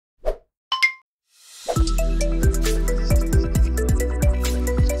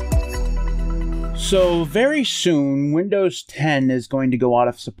So very soon, Windows 10 is going to go out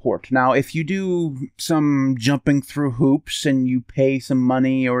of support. Now, if you do some jumping through hoops and you pay some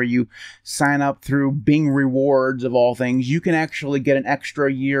money or you sign up through Bing Rewards of all things, you can actually get an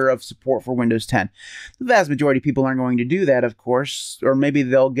extra year of support for Windows 10. The vast majority of people aren't going to do that, of course, or maybe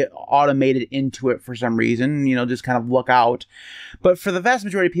they'll get automated into it for some reason, just kind of look out. But for the vast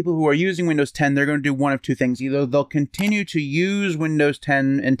majority of people who are using Windows 10, they're going to do one of two things. Either they'll continue to use Windows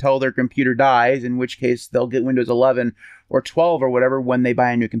 10 until their computer dies, in which case they'll get Windows 11 or 12 or whatever when they buy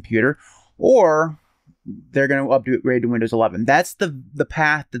a new computer, or they're going to upgrade to Windows 11. That's the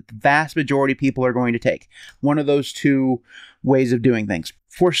path that the vast majority of people are going to take. One of those two ways of doing things.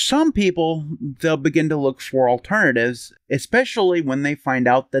 For some people, they'll begin to look for alternatives, especially when they find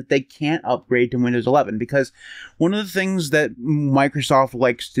out that they can't upgrade to Windows 11, because one of the things that Microsoft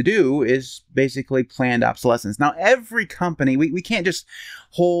likes to do is basically planned obsolescence. Now, every company, we can't just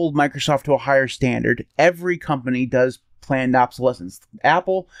hold Microsoft to a higher standard. Every company does planned obsolescence.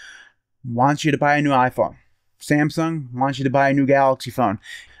 Apple wants you to buy a new iPhone. Samsung wants you to buy a new Galaxy phone.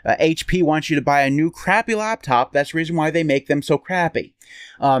 HP wants you to buy a new crappy laptop. That's the reason why they make them so crappy.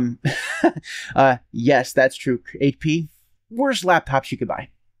 Yes, that's true. HP, worst laptops you could buy.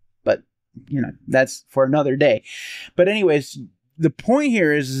 But, that's for another day. But anyways, the point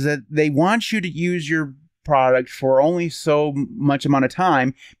here is that they want you to use your product for only so much amount of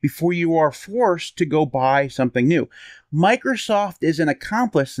time before you are forced to go buy something new. Microsoft is an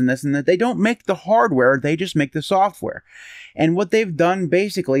accomplice in this, in that they don't make the hardware, they just make the software. And what they've done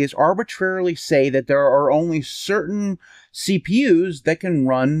basically is arbitrarily say that there are only certain CPUs that can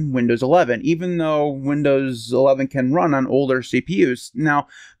run Windows 11, even though Windows 11 can run on older CPUs. Now,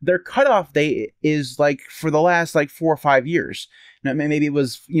 their cutoff date is for the last 4 or 5 years. Now, maybe it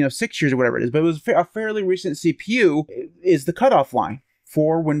was 6 years or whatever it is, but it was a fairly recent CPU is the cutoff line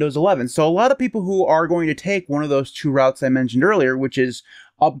for Windows 11. So a lot of people who are going to take one of those two routes I mentioned earlier, which is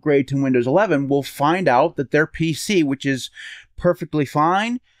upgrade to Windows 11, will find out that their PC, which is perfectly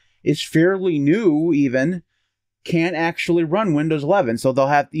fine, is fairly new even, can't actually run Windows 11. So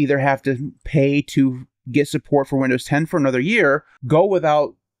they'll either have to pay to get support for Windows 10 for another year, go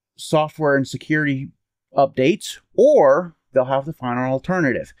without software and security updates, or they'll have to find an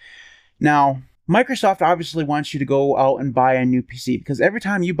alternative. Now, Microsoft obviously wants you to go out and buy a new PC, because every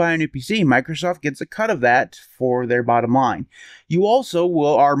time you buy a new PC, Microsoft gets a cut of that for their bottom line. You also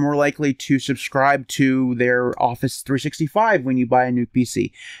are more likely to subscribe to their Office 365 when you buy a new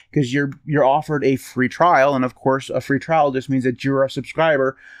PC, because you're offered a free trial, and of course, a free trial just means that you're a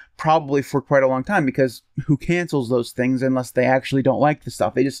subscriber probably for quite a long time, because who cancels those things unless they actually don't like the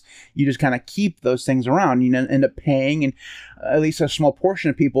stuff? You just kind of keep those things around. End up paying, and at least a small portion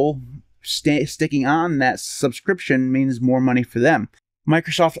of people sticking on that subscription means more money for them.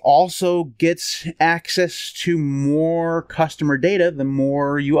 Microsoft also gets access to more customer data the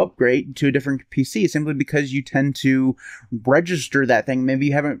more you upgrade to a different PC, simply because you tend to register that thing. Maybe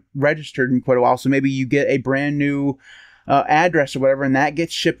you haven't registered in quite a while, so maybe you get a brand new address or whatever, and that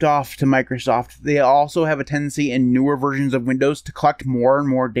gets shipped off to Microsoft. They also have a tendency in newer versions of Windows to collect more and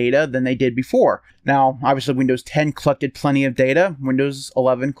more data than they did before. Now, obviously, Windows 10 collected plenty of data. Windows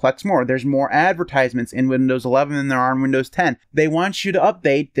 11 collects more. There's more advertisements in Windows 11 than there are in Windows 10. They want you to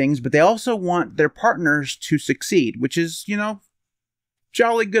update things, but they also want their partners to succeed, which is,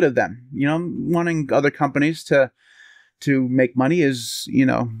 jolly good of them. Wanting other companies to make money is,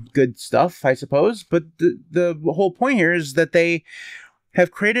 good stuff, I suppose. But the whole point here is that they have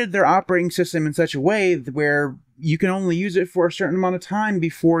created their operating system in such a way where you can only use it for a certain amount of time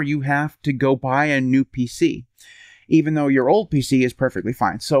before you have to go buy a new PC, even though your old PC is perfectly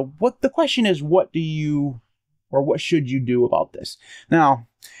fine. So the question is, what should you do about this? Now,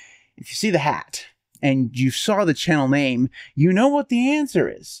 if you see the hat and you saw the channel name, you know what the answer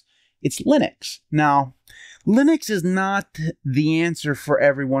is. It's Linux. Now, Linux is not the answer for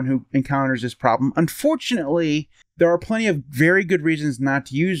everyone who encounters this problem. Unfortunately, there are plenty of very good reasons not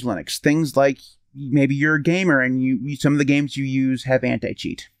to use Linux. Things like maybe you're a gamer and some of the games you use have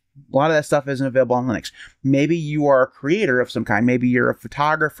anti-cheat. A lot of that stuff isn't available on Linux. Maybe you are a creator of some kind. Maybe you're a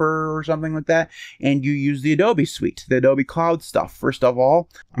photographer or something like that, and you use the Adobe suite, the Adobe Cloud stuff. First of all,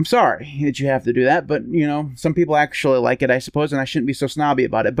 I'm sorry that you have to do that, but some people actually like it, I suppose, and I shouldn't be so snobby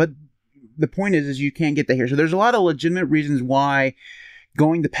about it. But the point is you can't get that here. So there's a lot of legitimate reasons why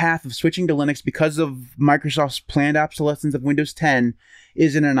going the path of switching to Linux because of Microsoft's planned obsolescence of Windows 10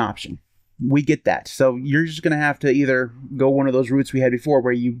 isn't an option. We get that. So you're just going to have to either go one of those routes we had before,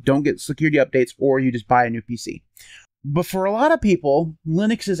 where you don't get security updates, or you just buy a new PC. But for a lot of people,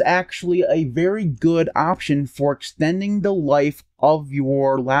 Linux is actually a very good option for extending the life of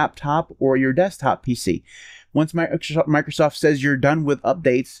your laptop or your desktop PC. Once Microsoft says you're done with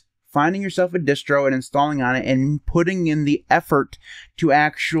updates, finding yourself a distro and installing on it and putting in the effort to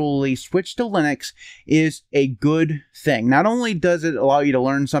actually switch to Linux is a good thing. Not only does it allow you to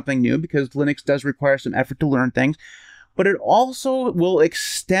learn something new, because Linux does require some effort to learn things, but it also will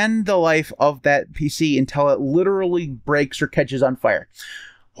extend the life of that PC until it literally breaks or catches on fire.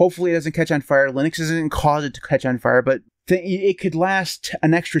 Hopefully it doesn't catch on fire. Linux doesn't cause it to catch on fire, but it could last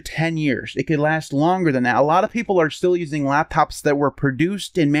an extra 10 years. It could last longer than that. A lot of people are still using laptops that were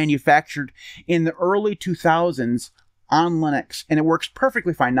produced and manufactured in the early 2000s on Linux, and it works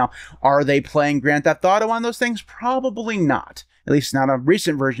perfectly fine. Now, are they playing Grand Theft Auto on those things? Probably not. At least not a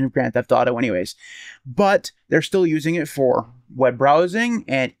recent version of Grand Theft Auto anyways. But they're still using it for web browsing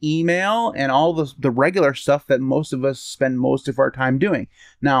and email and all the regular stuff that most of us spend most of our time doing.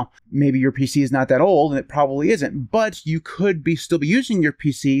 Now, maybe your PC is not that old, and it probably isn't, but you could still be using your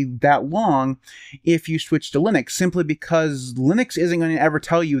PC that long if you switch to Linux, simply because Linux isn't going to ever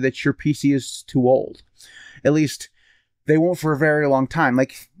tell you that your PC is too old. At least they won't for a very long time.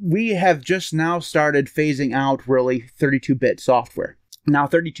 Like, we have just now started phasing out really 32-bit software. Now,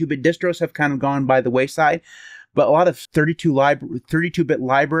 32-bit distros have kind of gone by the wayside, but a lot of 32-bit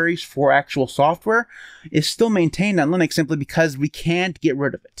libraries for actual software is still maintained on Linux simply because we can't get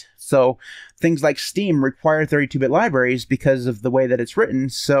rid of it. So things like Steam require 32-bit libraries because of the way that it's written.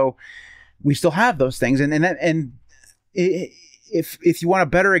 So we still have those things, If you want a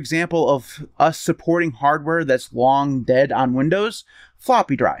better example of us supporting hardware that's long dead on Windows,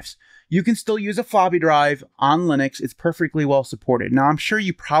 floppy drives. You can still use a floppy drive on Linux. It's perfectly well supported. Now, I'm sure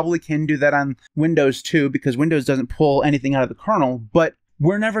you probably can do that on Windows too, because Windows doesn't pull anything out of the kernel, but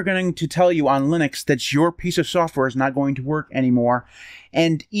we're never going to tell you on Linux that your piece of software is not going to work anymore.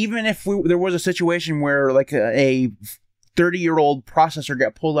 And even if there was a situation where like a 30-year-old processor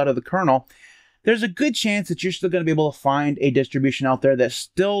got pulled out of the kernel, there's a good chance that you're still going to be able to find a distribution out there that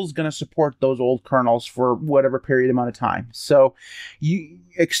still is going to support those old kernels for whatever period amount of time. So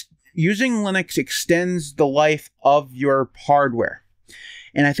using Linux extends the life of your hardware.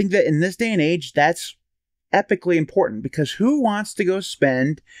 And I think that in this day and age, that's epically important, because who wants to go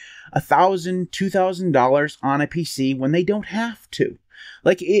spend $1,000, $2,000 on a PC when they don't have to?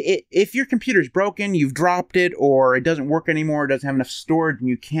 Like, if your computer's broken, you've dropped it, or it doesn't work anymore, it doesn't have enough storage and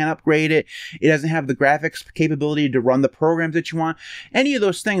you can't upgrade it, it doesn't have the graphics capability to run the programs that you want, any of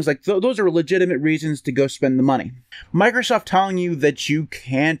those things, like those are legitimate reasons to go spend the money. Microsoft telling you that you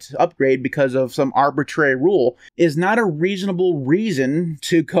can't upgrade because of some arbitrary rule is not a reasonable reason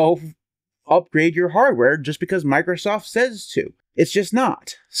to go upgrade your hardware just because Microsoft says to. It's just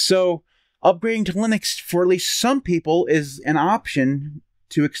not. So upgrading to Linux for at least some people is an option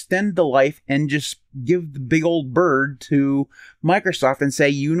to extend the life and just give the big old bird to Microsoft and say,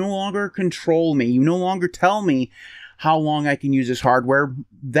 you no longer control me. You no longer tell me how long I can use this hardware.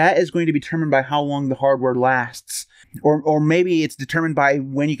 That is going to be determined by how long the hardware lasts. Or maybe it's determined by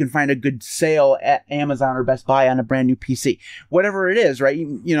when you can find a good sale at Amazon or Best Buy on a brand new PC. Whatever it is, right?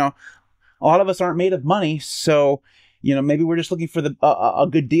 You know, a lot of us aren't made of money, so maybe we're just looking for a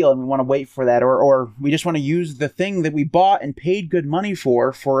good deal and we want to wait for that, or we just want to use the thing that we bought and paid good money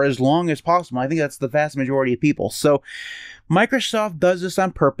for as long as possible. I think that's the vast majority of people. So Microsoft does this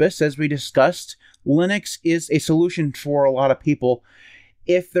on purpose. As we discussed, Linux is a solution for a lot of people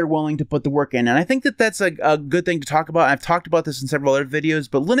if they're willing to put the work in. And I think that that's a good thing to talk about. I've talked about this in several other videos,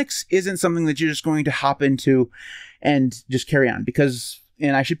 but Linux isn't something that you're just going to hop into and just carry on, because...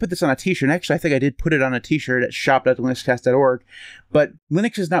 And I should put this on a t-shirt. Actually, I think I did put it on a t-shirt at shop.linuxcast.org. But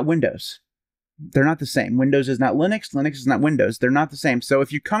Linux is not Windows. They're not the same. Windows is not Linux. Linux is not Windows. They're not the same. So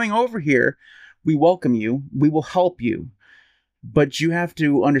if you're coming over here, we welcome you. We will help you. But you have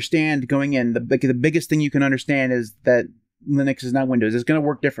to understand going in, the biggest thing you can understand is that Linux is not Windows. It's going to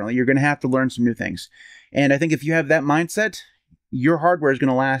work differently. You're going to have to learn some new things. And I think if you have that mindset, your hardware is going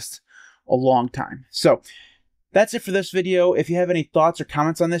to last a long time. So that's it for this video. If you have any thoughts or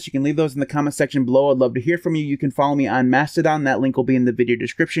comments on this, you can leave those in the comment section below. I'd love to hear from you. You can follow me on Mastodon. That link will be in the video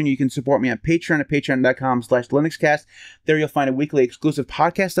description. You can support me on Patreon at patreon.com/LinuxCast. There you'll find a weekly exclusive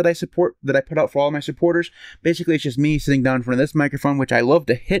podcast that I put out for all my supporters. Basically, it's just me sitting down in front of this microphone, which I love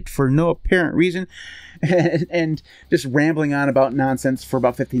to hit for no apparent reason, and just rambling on about nonsense for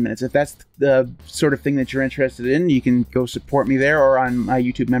about 15 minutes. If that's the sort of thing that you're interested in, you can go support me there or on my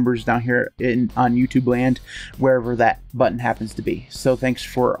YouTube members down here on YouTube land, wherever that button happens to be. So thanks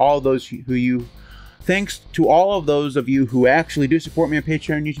to all of those of you who actually do support me on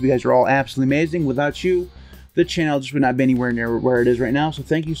Patreon and YouTube. You guys are all absolutely amazing. Without you, the channel just would not be anywhere near where it is right now. So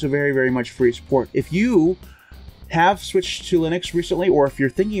thank you so very, very much for your support. If you have switched to Linux recently, or if you're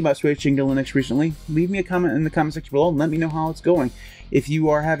thinking about switching to Linux recently, leave me a comment in the comment section below and let me know how it's going. If you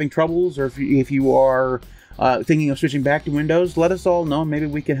are having troubles, or if you are thinking of switching back to Windows, let us all know. Maybe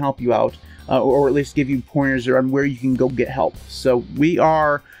we can help you out, or at least give you pointers on where you can go get help. So we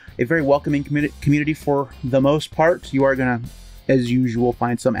are a very welcoming community for the most part. You are going to, as usual,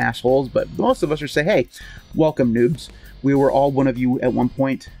 find some assholes, but most of us are say, hey, welcome noobs. We were all one of you at one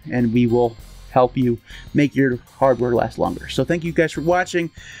point, and we will help you make your hardware last longer. So thank you guys for watching.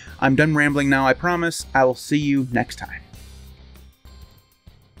 I'm done rambling now, I promise. I will see you next time.